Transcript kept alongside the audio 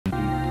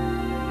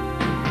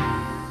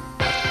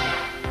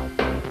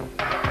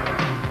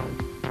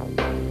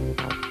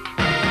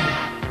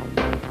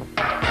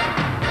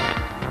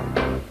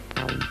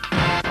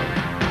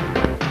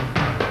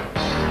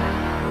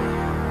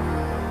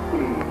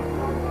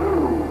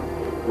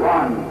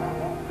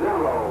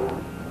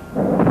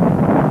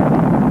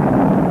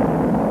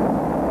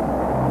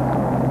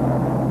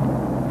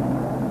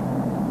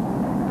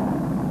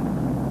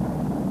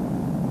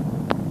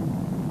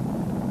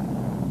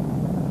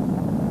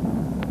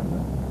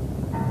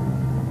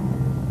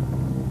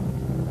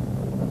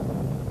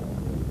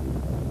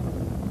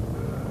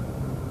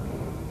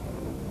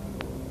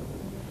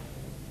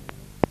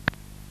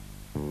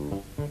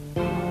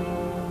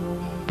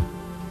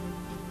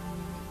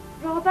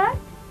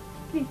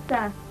It's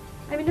Lisa.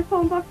 I'm in a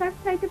phone box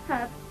outside the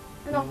pub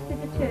and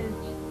opposite the church.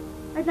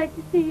 I'd like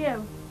to see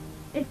you,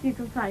 if you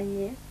can find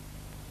me.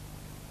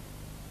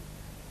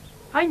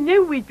 I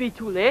knew we'd be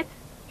too late.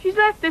 She's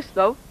left this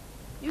though.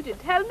 You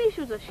didn't tell me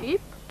she was a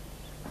sheep.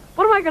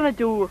 What am I gonna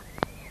do?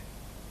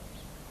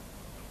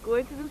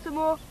 Going to do some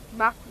more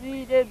map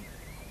reading.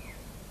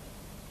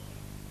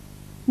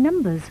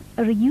 Numbers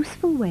are a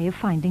useful way of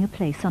finding a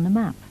place on a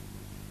map.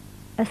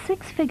 A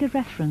 6-figure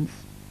reference,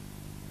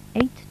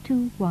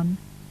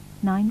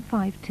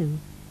 821952,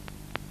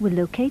 will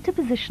locate a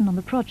position on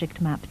the project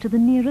map to the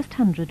nearest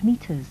 100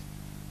 meters.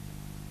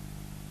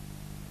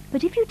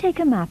 But if you take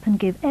a map and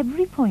give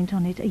every point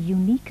on it a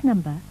unique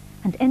number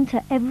and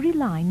enter every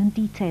line and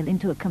detail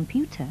into a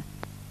computer,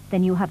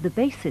 then you have the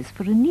basis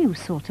for a new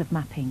sort of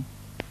mapping.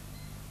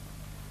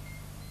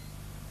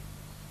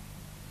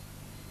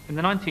 In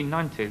the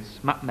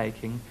 1990s, map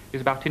making is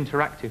about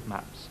interactive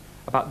maps,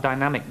 about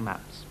dynamic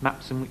maps,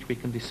 maps in which we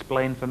can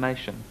display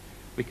information.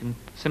 We can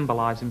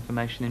symbolize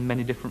information in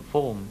many different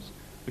forms.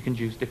 We can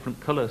use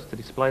different colors to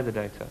display the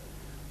data.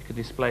 We can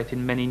display it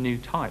in many new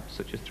types,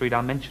 such as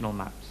three-dimensional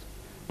maps.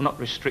 We're not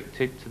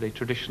restricted to the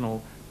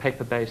traditional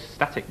paper-based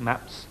static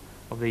maps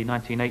of the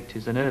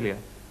 1980s and earlier.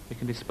 We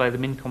can display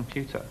them in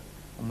computer,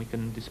 and we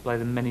can display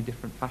them in many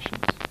different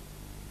fashions.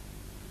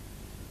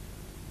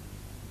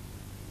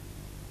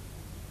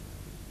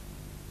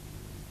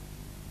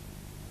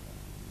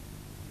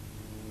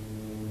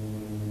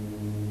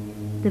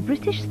 The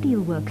British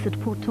steelworks at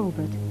Port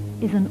Talbot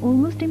is an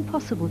almost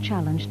impossible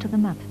challenge to the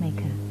map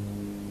maker.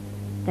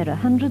 There are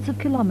hundreds of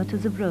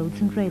kilometres of roads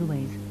and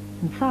railways,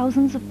 and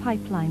thousands of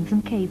pipelines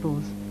and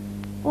cables,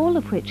 all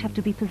of which have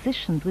to be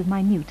positioned with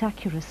minute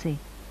accuracy.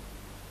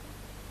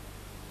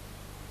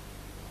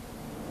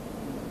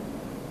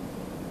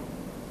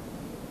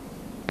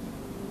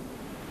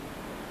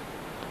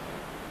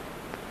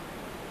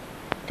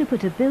 To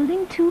put a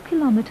building 2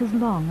 kilometres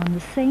long on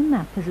the same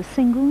map as a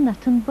single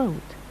nut and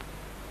bolt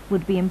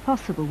would be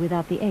impossible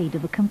without the aid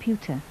of a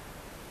computer.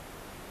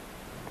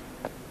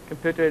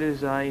 Computer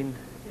design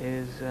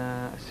is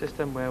a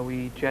system where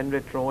we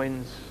generate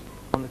drawings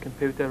on the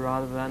computer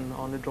rather than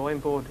on the drawing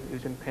board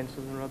using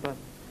pencils and rubber.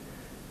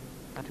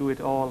 I do it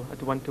all at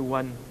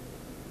 1-to-1.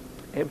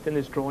 Everything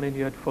is drawn in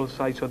here at full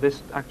size, so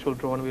this actual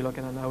drawing we're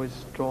looking at now is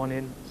drawn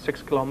in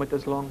 6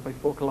 kilometers long by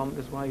 4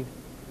 kilometers wide.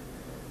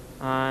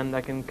 And I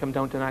can come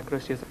down to an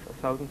accuracy of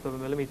 1,000th of a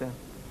millimeter,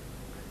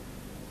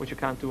 which you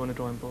can't do on a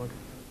drawing board.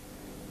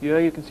 Here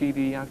you can see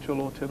the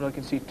actual ore terminal. You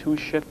can see 2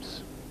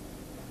 ships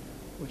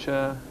which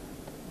are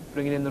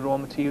bringing in the raw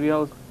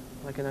materials.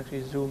 I can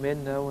actually zoom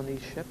in now on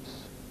these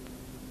ships.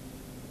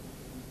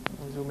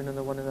 I'll zoom in on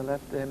the one on the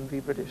left, the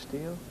MV British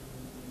Steel.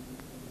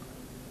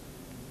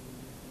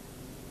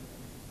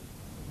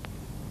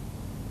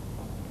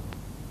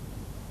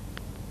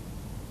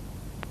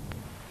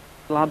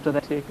 Slabs are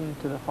then taken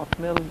to the hot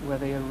mill where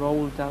they are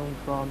rolled down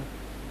from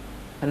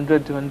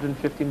 100 to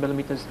 150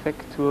 millimeters thick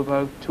to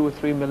about 2 or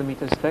 3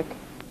 millimeters thick.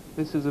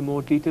 This is a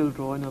more detailed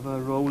drawing of a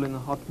roll in the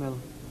hot mill.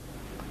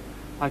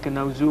 I can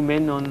now zoom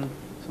in on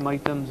some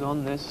items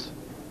on this,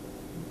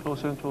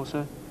 closer and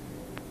closer.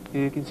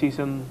 Here you can see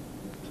some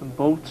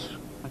bolts.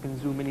 I can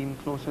zoom in even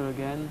closer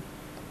again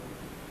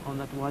on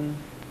that one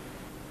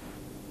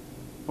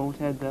bolt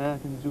head there. I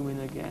can zoom in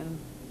again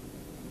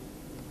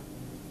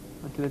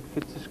until it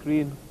fits the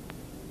screen.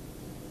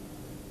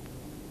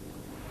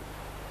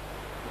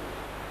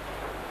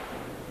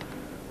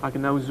 I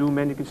can now zoom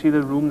in. You can see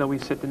the room that we're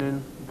sitting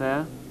in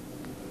there,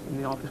 in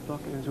the office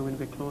block. You can zoom in a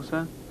bit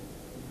closer.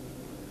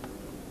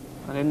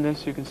 And in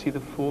this you can see the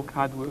 4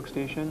 CAD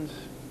workstations.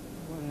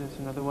 And there's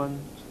another one,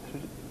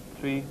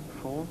 3,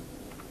 4.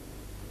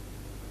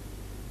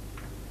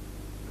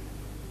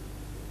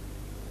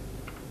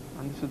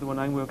 And this is the one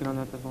I'm working on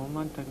at the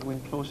moment. I can go in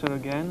closer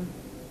again.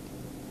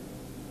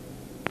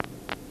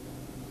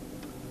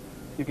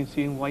 You can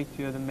see in white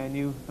here the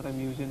menu that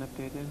I'm using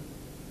updated.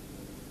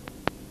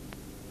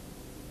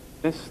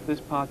 This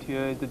part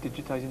here is the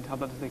digitizing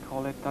tablet, as they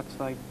call it. That's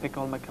like pick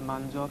all my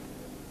commands off.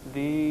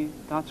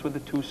 That's where the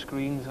 2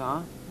 screens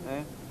are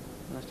there.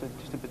 And that's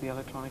just a bit of the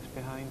electronics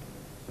behind.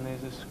 And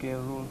there's a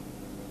scale rule.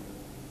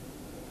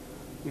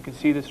 You can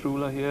see this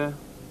ruler here.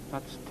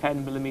 That's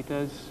 10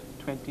 millimeters,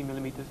 20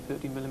 millimeters,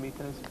 30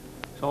 millimeters.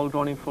 It's all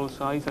drawn in full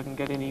size. I can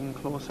get in even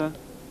closer.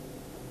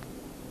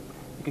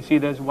 You can see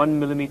there's 1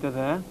 millimeter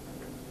there.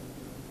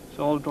 It's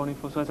all drawn in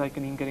full size. I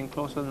can even get in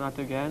closer than that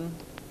again.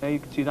 There you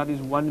can see that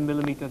is 1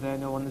 millimeter there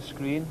now on the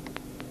screen.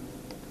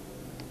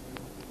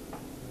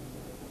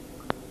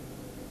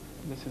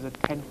 This is a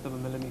 1/10 of a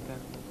millimeter.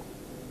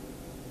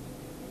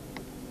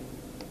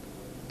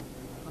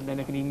 And then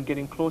I can even get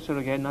in closer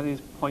again. That is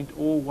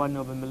 0.01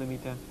 of a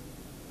millimeter.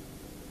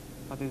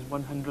 That is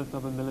 1/100th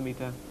of a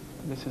millimeter.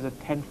 And this is a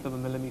 1/10 of a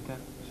millimeter.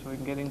 So we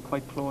can get in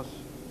quite close.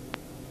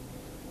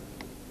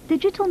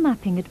 Digital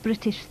mapping at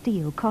British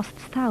Steel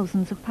costs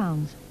thousands of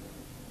pounds,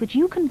 but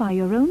you can buy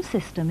your own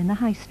system in the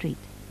high street.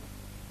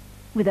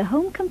 With a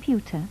home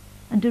computer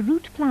and a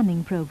route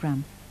planning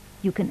program,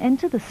 you can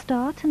enter the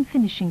start and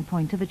finishing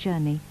point of a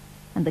journey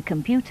and the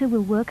computer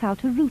will work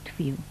out a route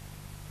for you.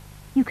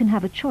 You can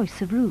have a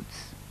choice of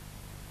routes.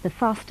 The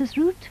fastest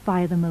route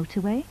via the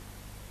motorway,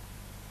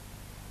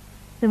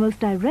 the most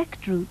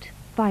direct route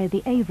via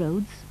the A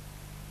roads,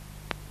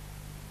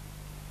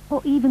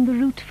 or even the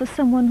route for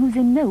someone who's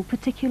in no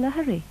particular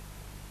hurry.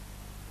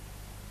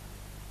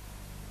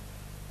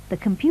 The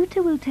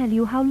computer will tell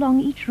you how long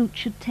each route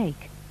should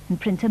take and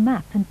print a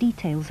map and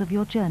details of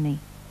your journey.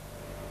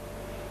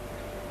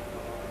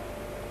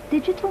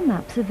 Digital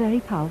maps are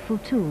very powerful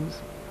tools,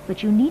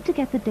 but you need to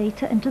get the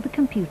data into the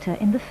computer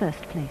in the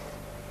first place.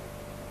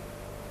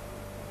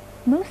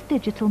 Most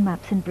digital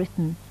maps in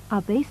Britain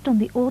are based on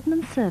the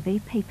Ordnance Survey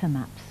paper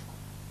maps.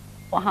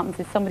 What happens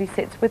is somebody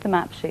sits with the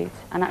map sheet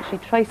and actually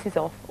traces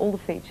off all the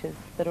features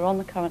that are on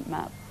the current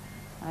map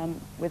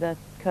with a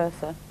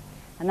cursor,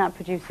 and that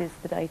produces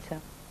the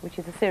data, which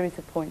is a series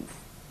of points,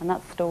 and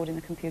that's stored in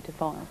a computer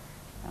file.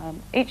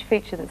 Each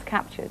feature that's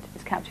captured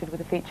is captured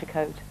with a feature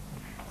code,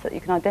 so that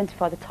you can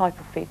identify the type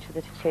of feature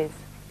that it is.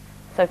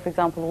 So, for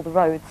example, all the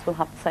roads will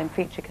have the same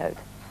feature code.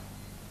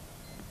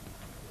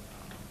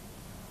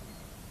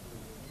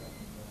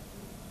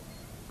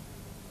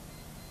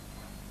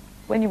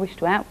 When you wish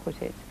to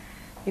output it,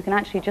 you can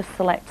actually just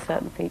select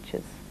certain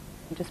features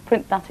and just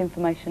print that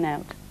information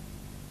out.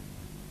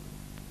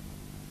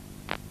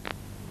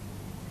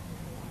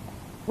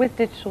 With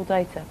digital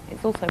data,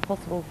 it's also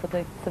possible for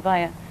the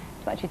surveyor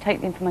to actually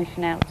take the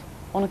information out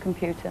on a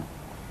computer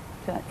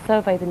to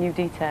survey the new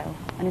detail,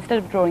 and instead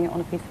of drawing it on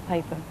a piece of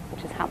paper,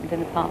 which has happened in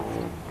the past,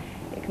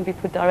 it can be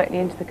put directly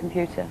into the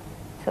computer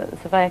so that the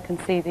surveyor can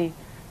see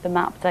the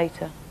map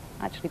data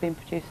actually being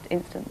produced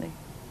instantly.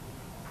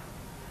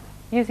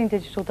 Using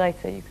digital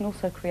data, you can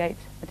also create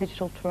a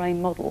digital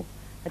terrain model,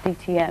 a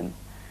DTM,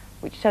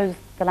 which shows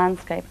the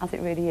landscape as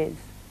it really is.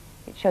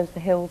 It shows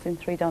the hills in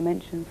 3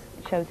 dimensions,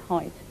 it shows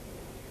height.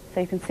 So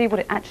you can see what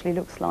it actually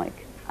looks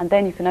like, and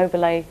then you can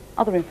overlay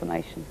other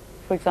information,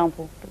 for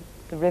example,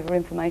 the river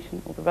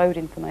information or the road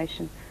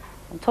information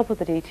on top of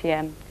the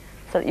DTM,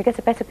 so that you get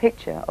a better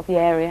picture of the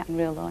area in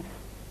real life.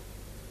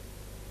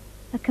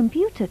 A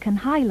computer can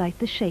highlight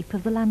the shape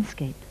of the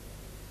landscape.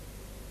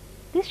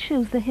 This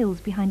shows the hills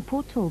behind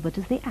Port Talbot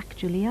as they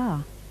actually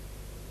are.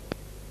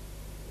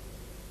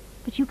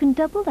 But you can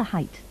double the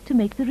height to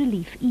make the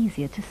relief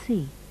easier to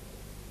see.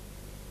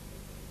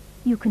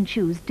 You can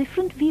choose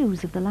different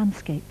views of the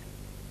landscape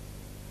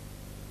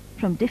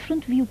from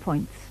different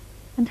viewpoints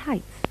and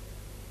heights.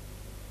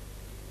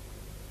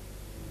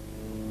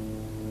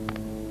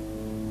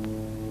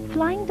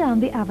 Flying down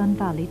the Avon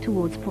Valley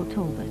towards Port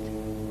Talbot,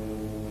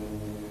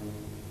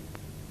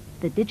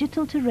 the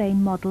digital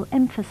terrain model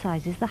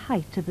emphasizes the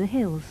height of the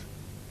hills.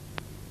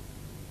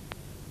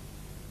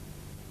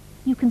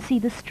 You can see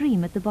the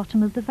stream at the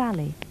bottom of the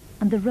valley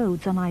and the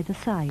roads on either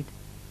side.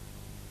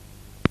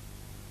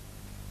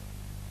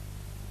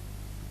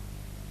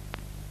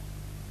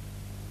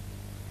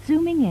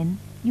 Zooming in,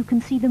 you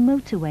can see the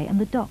motorway and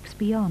the docks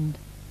beyond.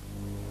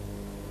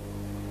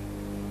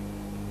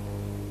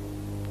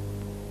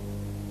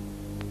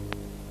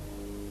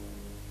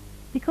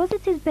 Because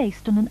it is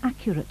based on an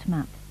accurate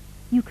map,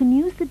 you can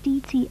use the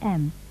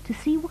DTM to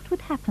see what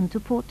would happen to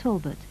Port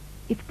Talbot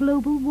if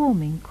global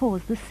warming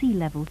caused the sea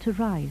level to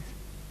rise.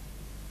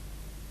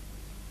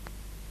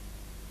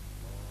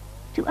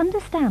 To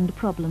understand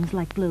problems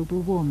like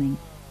global warming,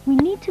 we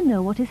need to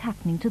know what is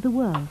happening to the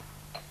world.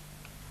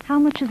 How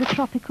much of the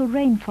tropical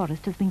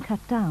rainforest has been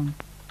cut down?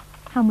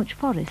 How much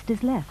forest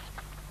is left?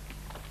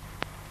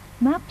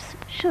 Maps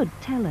should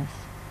tell us,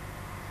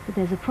 but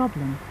there's a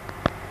problem.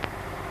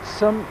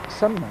 Some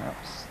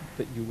maps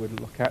that you would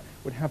look at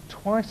would have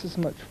twice as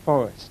much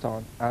forest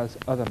on as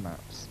other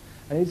maps.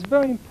 And it's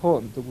very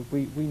important that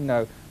we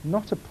know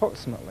not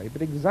approximately,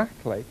 but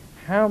exactly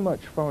how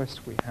much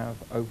forest we have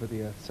over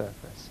the Earth's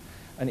surface.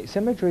 And it's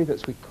imagery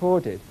that's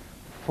recorded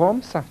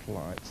from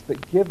satellites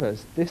that give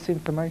us this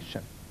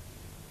information.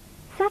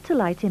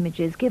 Satellite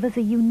images give us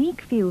a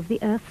unique view of the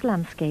Earth's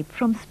landscape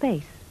from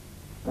space.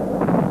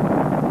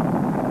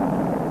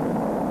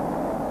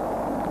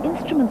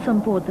 Instruments on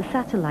board the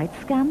satellite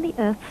scan the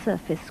Earth's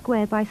surface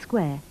square by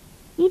square,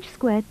 each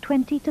square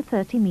 20 to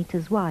 30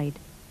 meters wide.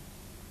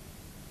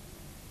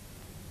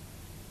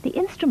 The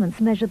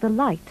instruments measure the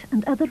light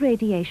and other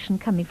radiation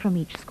coming from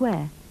each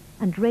square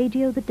and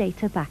radio the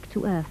data back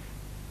to Earth.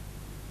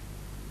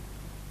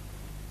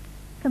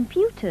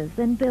 Computers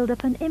then build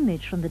up an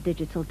image from the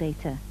digital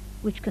data,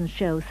 which can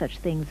show such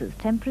things as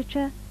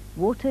temperature,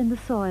 water in the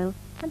soil,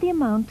 and the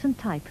amount and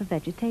type of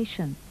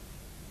vegetation.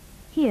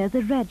 Here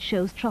the red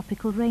shows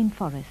tropical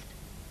rainforest,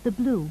 the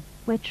blue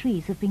where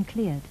trees have been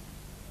cleared.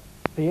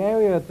 The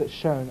area that's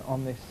shown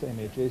on this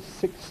image is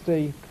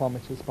 60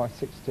 kilometres by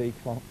 60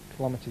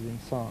 kilometres in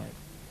size.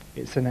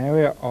 It's an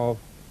area of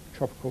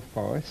tropical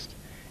forest.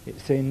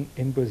 It's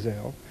in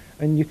Brazil,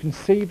 and you can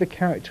see the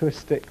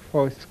characteristic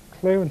forest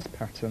clearance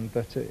pattern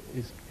that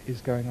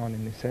is going on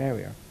in this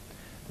area.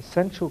 The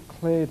central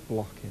cleared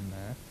block in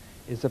there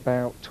is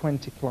about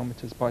 20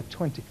 kilometres by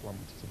 20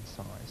 kilometres in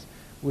size,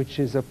 which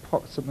is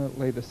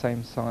approximately the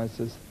same size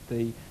as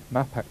the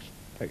map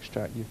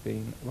extract you've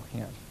been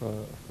looking at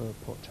for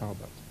Port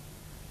Talbot.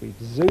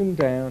 We've zoomed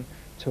down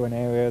to an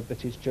area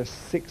that is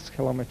just 6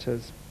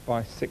 kilometres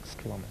by 6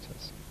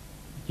 kilometres.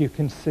 You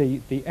can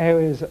see the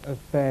areas of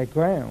bare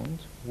ground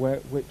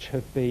which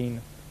have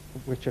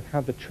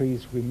had the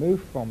trees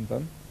removed from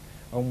them,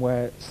 and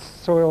where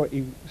soil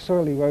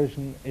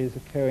erosion is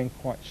occurring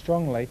quite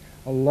strongly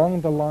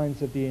along the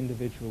lines of the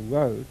individual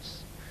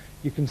roads.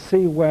 You can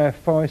see where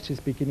forest is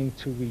beginning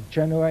to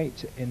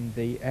regenerate in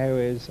the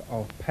areas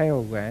of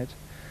pale red,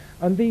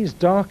 and these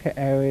darker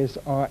areas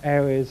are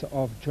areas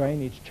of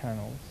drainage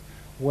channels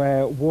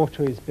where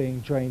water is being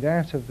drained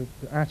out of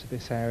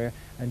this area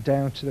and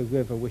down to the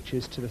river, which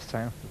is to the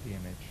south of the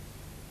image.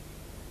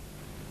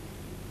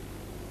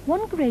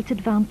 One great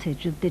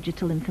advantage of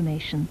digital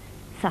information,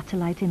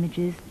 satellite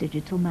images,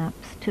 digital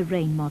maps,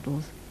 terrain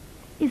models,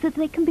 is that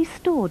they can be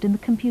stored in the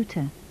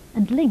computer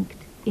and linked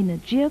in a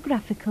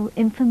geographical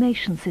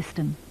information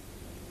system.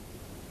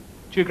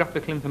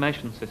 Geographical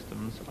information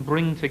systems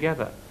bring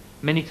together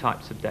many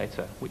types of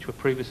data which were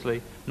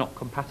previously not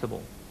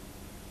compatible.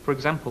 For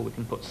example, we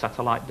can put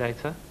satellite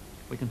data,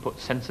 we can put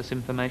census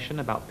information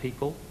about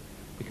people,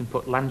 we can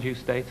put land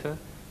use data,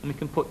 and we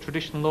can put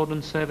traditional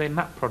ordnance survey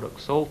map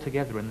products all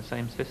together in the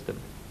same system.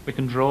 We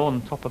can draw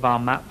on top of our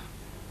map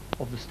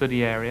of the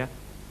study area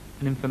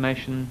an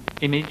information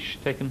image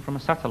taken from a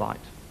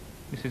satellite.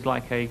 This is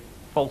like a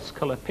false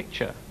colour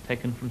picture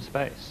taken from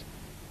space.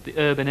 The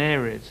urban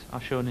areas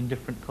are shown in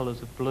different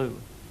colours of blue.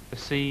 The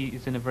sea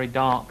is in a very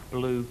dark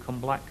blue come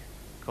black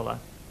colour,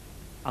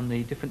 and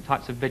the different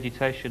types of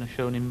vegetation are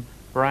shown in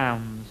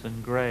browns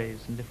and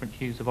greys and different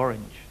hues of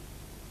orange.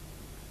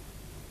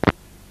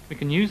 We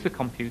can use the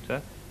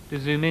computer to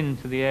zoom in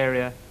to the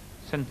area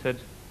centred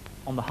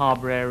on the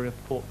harbour area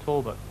of Port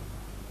Talbot.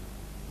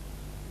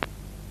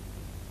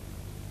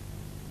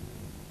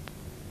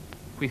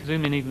 If we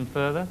zoom in even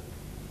further,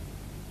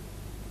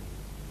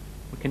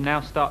 we can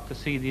now start to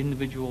see the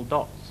individual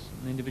dots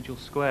and the individual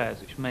squares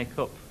which make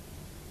up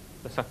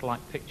the satellite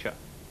picture.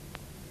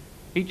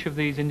 Each of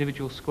these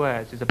individual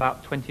squares is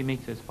about 20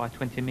 metres by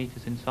 20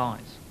 metres in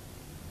size.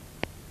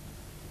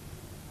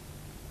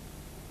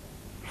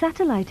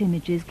 Satellite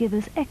images give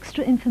us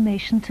extra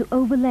information to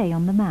overlay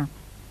on the map.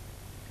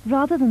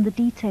 Rather than the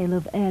detail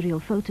of aerial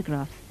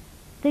photographs,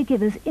 they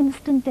give us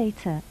instant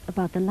data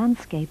about the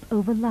landscape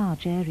over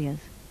large areas.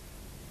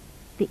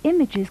 The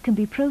images can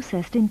be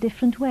processed in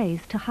different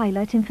ways to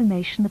highlight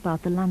information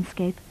about the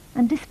landscape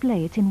and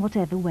display it in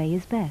whatever way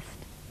is best.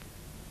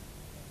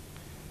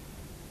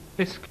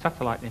 This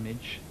satellite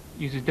image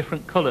uses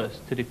different colours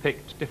to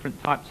depict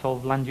different types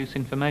of land use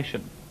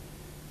information.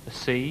 The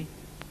sea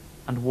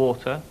and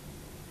water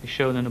is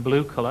shown in a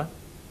blue colour.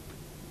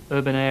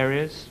 Urban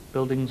areas,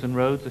 buildings and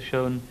roads are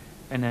shown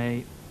in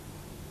a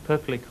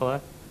purpley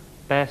colour.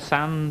 Bare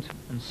sand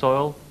and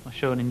soil are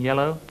shown in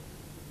yellow.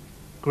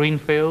 Green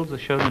fields are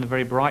shown in a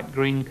very bright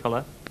green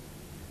colour.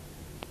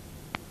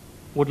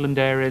 Woodland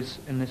areas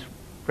in this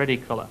reddy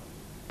colour.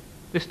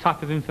 This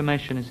type of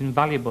information is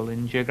invaluable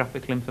in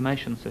geographical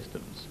information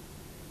systems.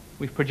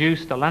 We've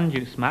produced a land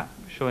use map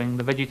showing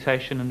the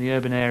vegetation and the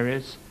urban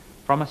areas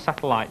from a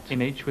satellite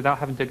image without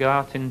having to go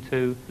out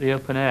into the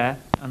open air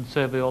and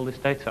survey all this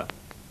data.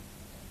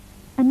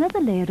 Another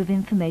layer of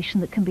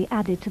information that can be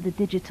added to the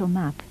digital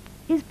map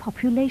is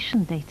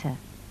population data.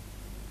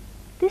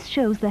 This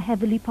shows the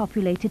heavily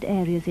populated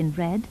areas in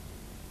red,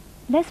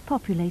 less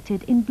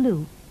populated in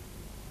blue.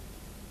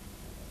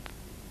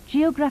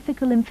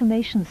 Geographical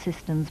information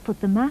systems put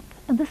the map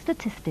and the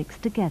statistics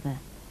together.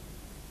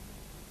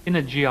 In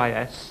a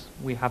GIS,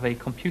 we have a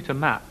computer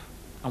map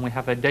and we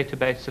have a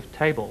database of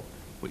table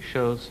which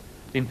shows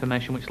the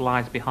information which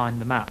lies behind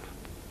the map.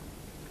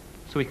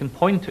 So we can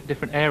point at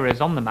different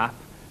areas on the map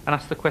and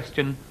ask the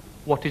question,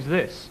 what is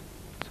this?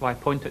 So I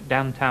point at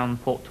downtown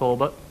Port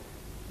Talbot,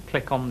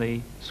 click on the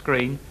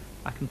screen,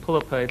 I can pull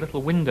up a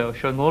little window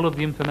showing all of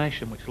the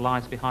information which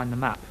lies behind the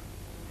map.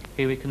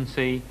 Here we can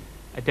see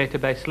a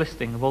database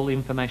listing of all the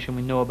information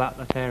we know about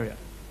that area.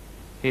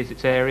 Here's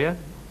its area,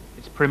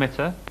 its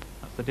perimeter,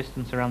 that's the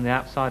distance around the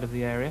outside of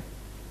the area,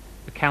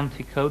 the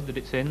county code that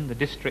it's in, the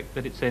district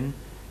that it's in,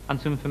 and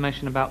some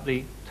information about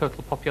the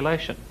total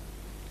population.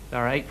 There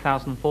are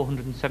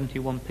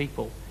 8,471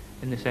 people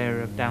in this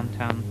area of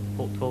downtown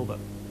Port Talbot.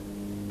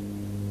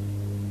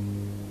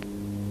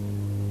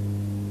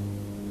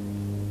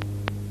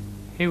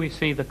 Here we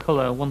see the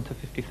colour 1 to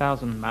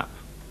 50,000 map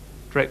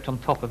draped on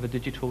top of a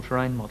digital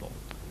terrain model.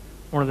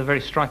 One of the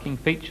very striking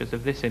features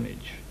of this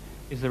image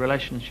is the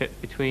relationship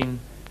between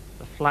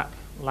the flat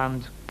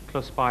land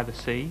close by the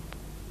sea,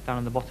 down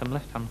in the bottom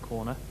left-hand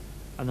corner,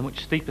 and the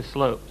much steeper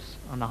slopes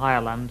and the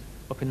higher land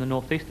up in the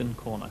northeastern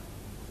corner.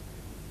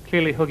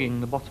 Clearly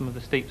hugging the bottom of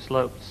the steep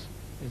slopes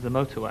is the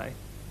motorway.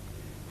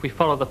 If we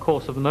follow the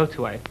course of the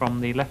motorway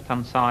from the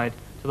left-hand side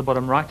to the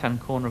bottom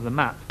right-hand corner of the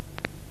map,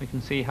 we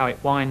can see how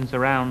it winds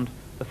around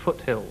the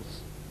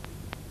foothills.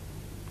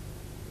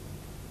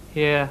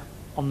 Here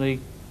on the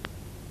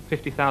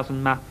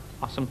 50,000 map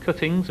are some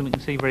cuttings, and we can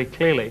see very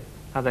clearly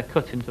how they're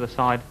cut into the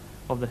side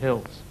of the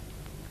hills.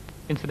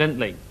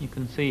 Incidentally, you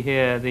can see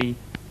here the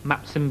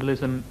map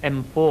symbolism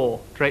M4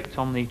 draped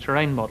on the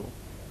terrain model.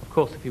 Of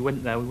course, if you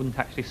went there, we wouldn't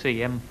actually see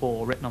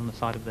M4 written on the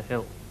side of the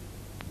hill.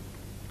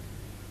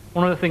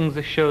 One of the things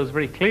this shows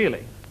very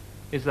clearly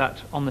is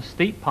that on the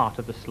steep part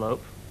of the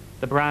slope,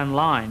 the brown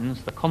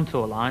lines, the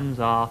contour lines,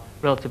 are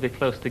relatively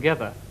close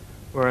together,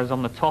 whereas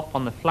on the top,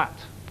 on the flat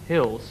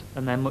hills,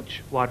 and they're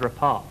much wider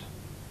apart.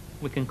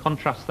 We can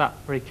contrast that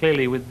very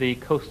clearly with the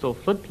coastal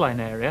floodplain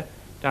area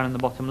down in the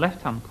bottom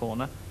left-hand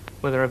corner,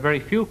 where there are very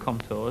few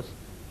contours,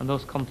 and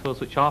those contours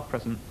which are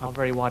present are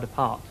very wide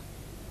apart.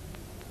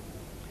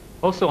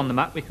 Also on the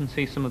map we can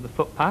see some of the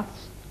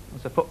footpaths.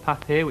 There's a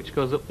footpath here which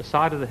goes up the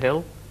side of the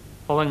hill,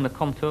 following the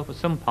contour for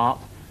some part,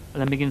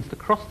 and then begins to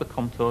cross the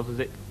contours as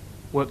it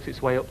works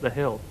its way up the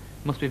hill.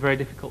 It must be very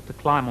difficult to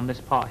climb on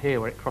this part here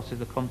where it crosses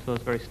the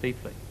contours very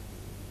steeply.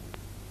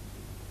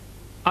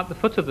 At the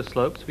foot of the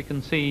slopes we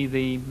can see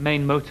the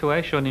main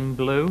motorway shown in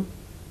blue,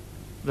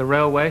 the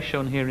railway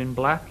shown here in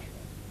black,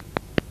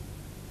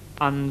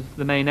 and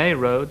the main A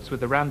roads with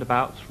the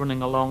roundabouts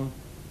running along,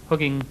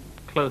 hugging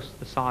close to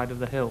the side of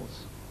the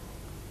hills.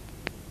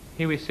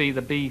 Here we see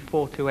the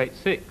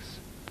B4286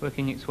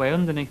 working its way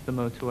underneath the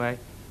motorway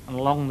and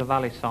along the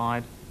valley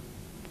side,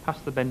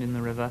 past the bend in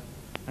the river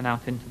and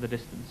out into the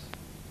distance.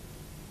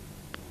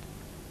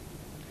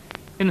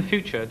 In the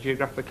future,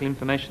 geographical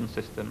information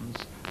systems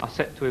are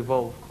set to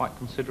evolve quite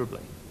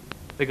considerably.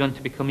 They're going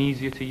to become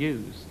easier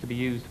to be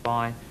used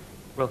by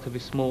relatively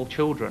small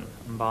children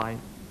and by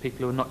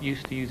people who are not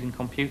used to using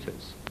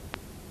computers.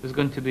 There's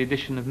going to be the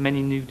addition of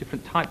many new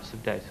different types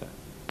of data.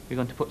 We're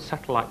going to put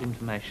satellite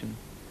information,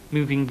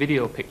 moving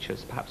video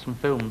pictures, perhaps from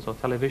films or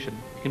television.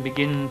 You can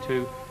begin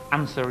to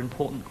answer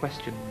important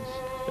questions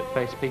that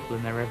face people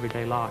in their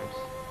everyday lives.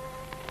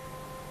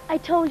 I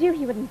told you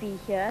he wouldn't be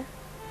here.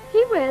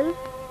 He will,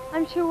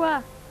 I'm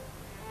sure.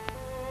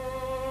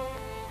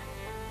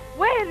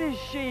 Where is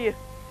she?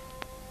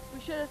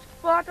 We should have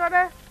spotted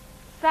her.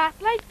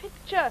 Satellite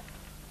picture.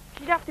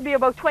 She'd have to be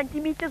about 20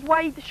 metres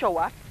wide to show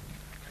us.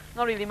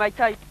 Not really my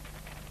type.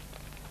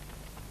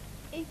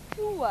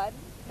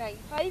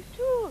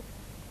 821952.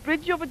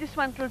 Bridge over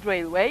dismantled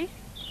railway.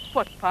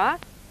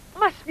 Footpath.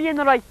 Must be in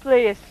the right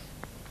place.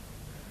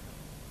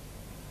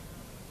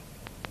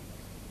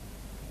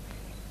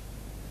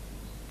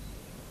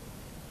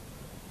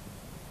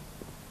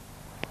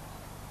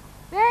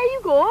 There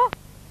you go.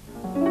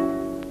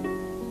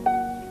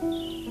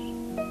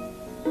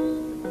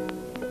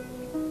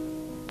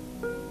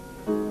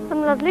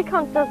 Some lovely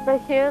contours by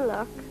here,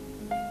 look.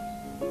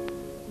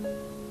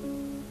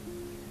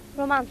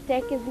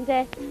 Romantic, isn't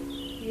it?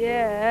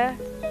 Yeah.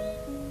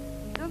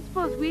 Don't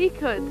suppose we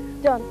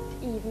could. Don't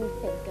even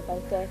think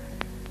about it.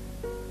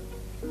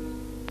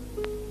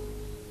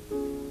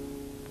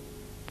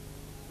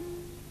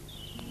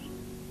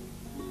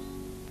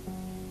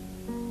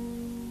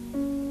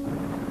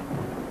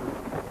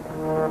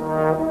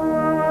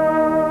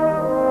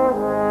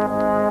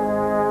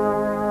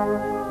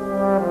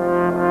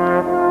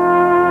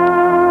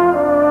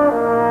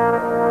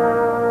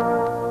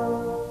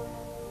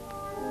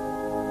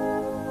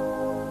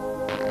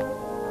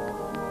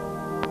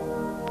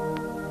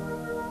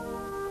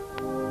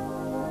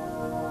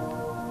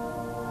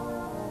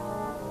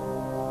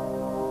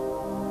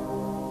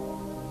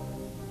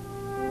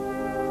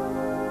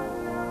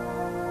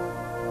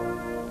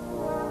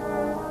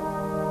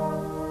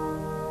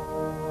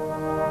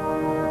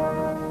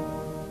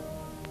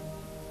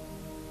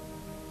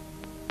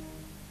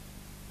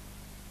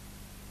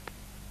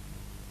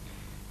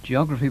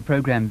 Geography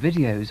programme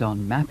videos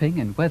on mapping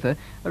and weather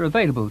are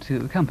available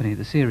to accompany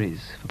the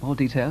series. For more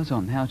details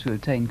on how to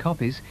obtain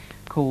copies,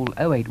 call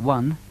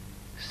 081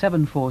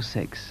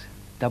 746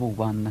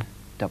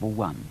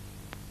 1111.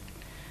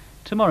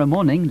 Tomorrow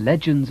morning,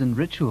 legends and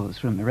rituals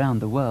from around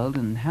the world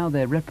and how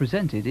they're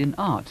represented in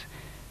art.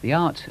 The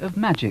Art of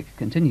Magic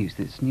continues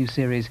this new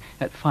series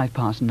at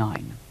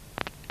 9:05.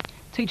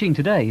 Teaching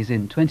today is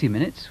in 20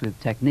 minutes with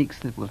techniques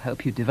that will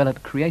help you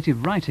develop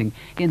creative writing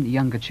in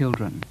younger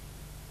children.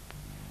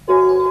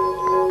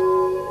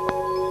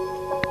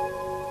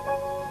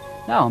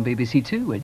 Now on BBC Two, we're